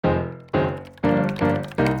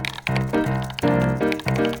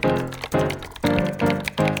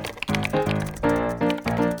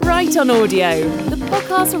Write on Audio, the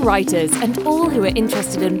podcast for writers and all who are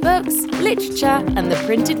interested in books, literature and the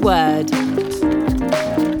printed word.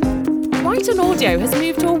 Write on Audio has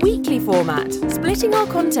moved to a weekly format, splitting our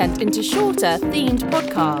content into shorter, themed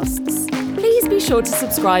podcasts. Please be sure to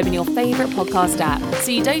subscribe in your favourite podcast app so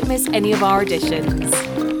you don't miss any of our editions.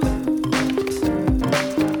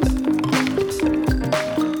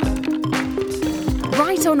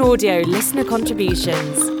 Write on Audio listener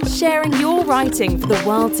contributions, sharing your writing for the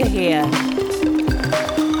world to hear.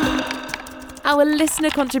 Our listener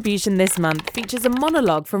contribution this month features a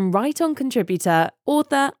monologue from Write On contributor,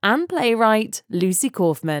 author and playwright Lucy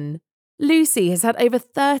Kaufman. Lucy has had over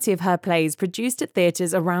 30 of her plays produced at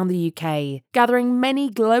theatres around the UK, gathering many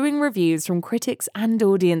glowing reviews from critics and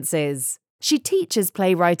audiences. She teaches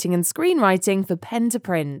playwriting and screenwriting for pen to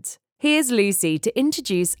print. Here's Lucy to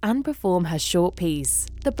introduce and perform her short piece,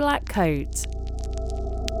 The Black Coat.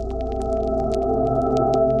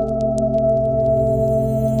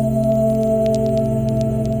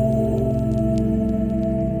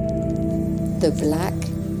 The Black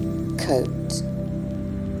Coat.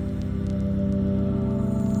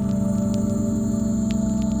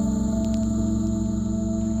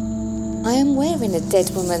 I am wearing a dead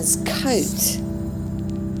woman's coat.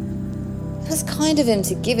 It was kind of him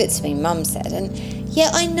to give it to me, Mum said, and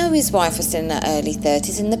yet I know his wife was in her early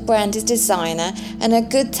 30s and the brand is designer and her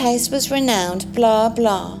good taste was renowned, blah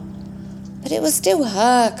blah. But it was still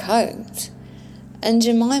her coat, and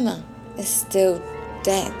Jemima is still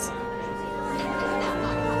dead.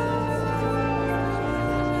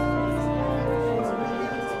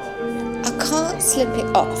 I can't slip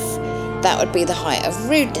it off. That would be the height of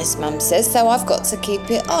rudeness, Mum says, so I've got to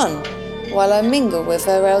keep it on while I mingle with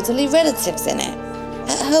her elderly relatives in it.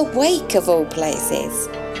 At her wake, of all places.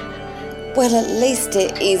 Well, at least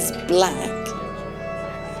it is black.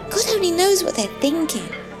 God only knows what they're thinking.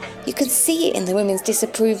 You can see it in the women's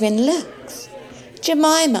disapproving looks.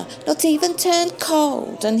 Jemima, not even turned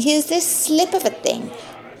cold, and here's this slip of a thing,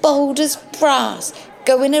 bold as brass,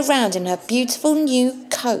 going around in her beautiful new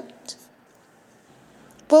coat.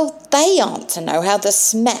 Well, they aren't to know how the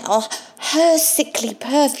smell, her sickly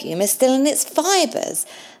perfume, is still in its fibres.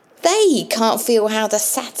 They can't feel how the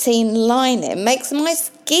sateen lining makes my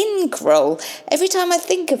skin crawl every time I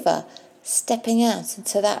think of her stepping out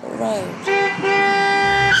into that road.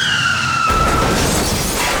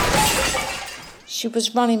 She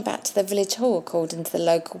was running back to the village hall, according to the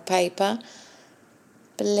local paper,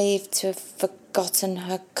 believed to have forgotten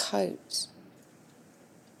her coat.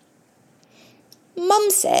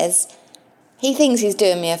 Mum says he thinks he's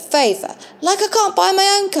doing me a favour, like I can't buy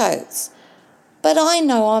my own coats. But I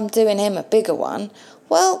know I'm doing him a bigger one.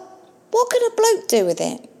 Well, what could a bloke do with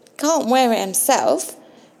it? Can't wear it himself.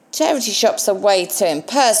 Charity shops are way too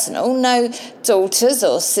impersonal. No daughters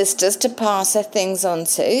or sisters to pass her things on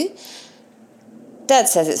to. Dad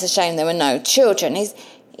says it's a shame there were no children.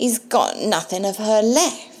 He's got nothing of her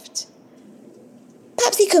left.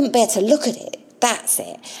 Perhaps he couldn't bear to look at it. That's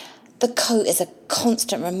it. The coat is a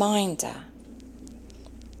constant reminder.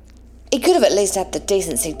 He could have at least had the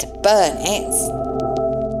decency to burn it.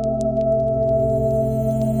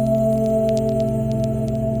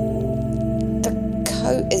 The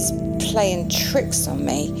coat is playing tricks on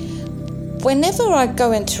me. Whenever I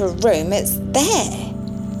go into a room, it's there,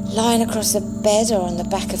 lying across a bed or on the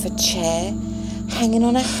back of a chair, hanging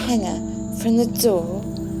on a hanger from the door.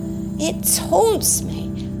 It taunts me,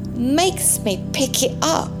 makes me pick it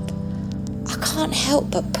up. I can't help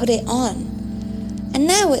but put it on. And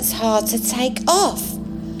now it's hard to take off.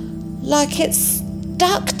 Like it's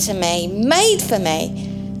stuck to me, made for me.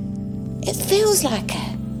 It feels like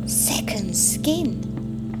a second skin.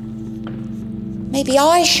 Maybe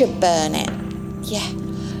I should burn it. Yeah,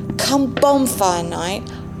 come bonfire night,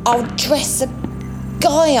 I'll dress a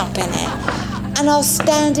guy up in it and I'll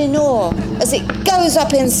stand in awe as it goes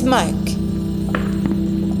up in smoke.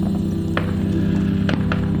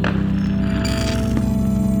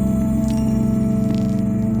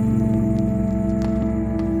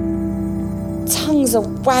 Tongues are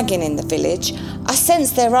wagging in the village. I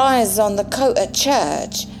sense their eyes on the coat at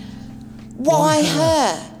church. Why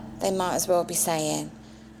her? They might as well be saying.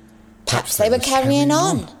 Perhaps they were carrying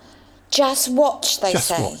on. Just watch, they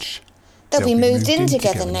say. They'll be moved in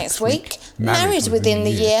together next week, married within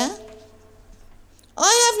the year.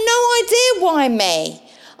 I have no idea why me.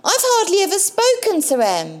 I've hardly ever spoken to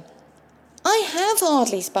him. I have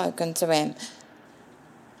hardly spoken to him.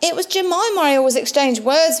 It was Jemima I always exchanged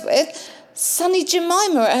words with. Sunny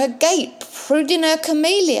Jemima at her gate, pruding her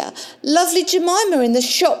camellia. Lovely Jemima in the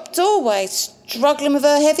shop doorway, struggling with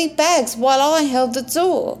her heavy bags while I held the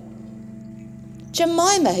door.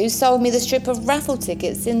 Jemima, who sold me the strip of raffle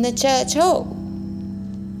tickets in the church hall.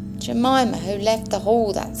 Jemima, who left the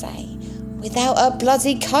hall that day without her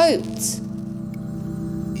bloody coat.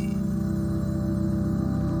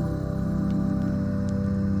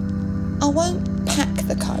 I won't pack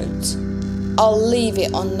the coat. I'll leave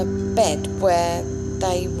it on the bed where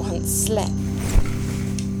they once slept.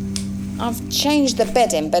 I've changed the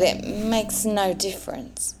bedding, but it makes no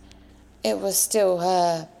difference. It was still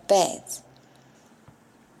her bed.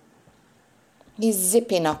 He's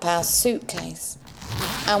zipping up our suitcase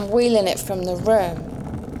and wheeling it from the room.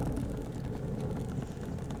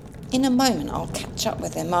 In a moment, I'll catch up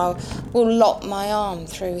with him. I will lock my arm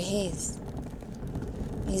through his.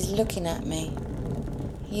 He's looking at me.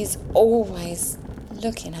 He's always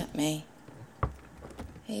looking at me.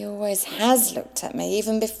 He always has looked at me,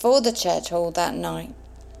 even before the church hall that night.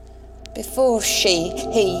 Before she.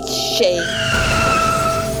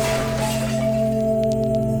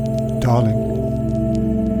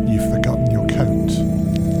 Darling, you've forgotten your coat.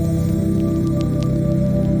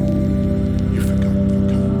 You've forgotten your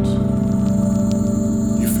coat.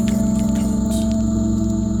 You've forgotten your coat.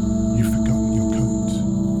 You've forgotten your coat.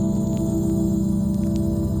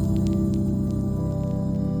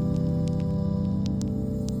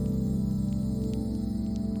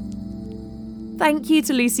 Thank you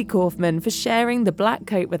to Lucy Kaufman for sharing The Black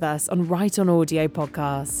Coat with us on Write On Audio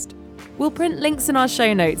podcast. We'll print links in our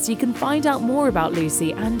show notes so you can find out more about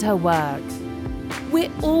Lucy and her work.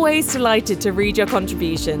 We're always delighted to read your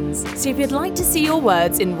contributions, so if you'd like to see your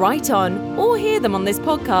words in Write On or hear them on this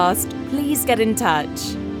podcast, please get in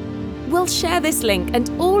touch. We'll share this link and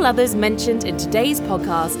all others mentioned in today's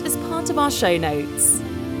podcast as part of our show notes.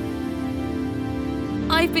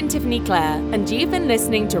 I've been Tiffany Clare, and you've been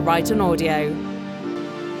listening to Write On Audio.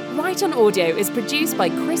 Write On Audio is produced by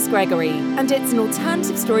Chris Gregory, and it's an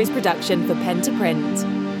Alternative Stories production for Pen to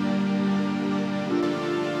Print.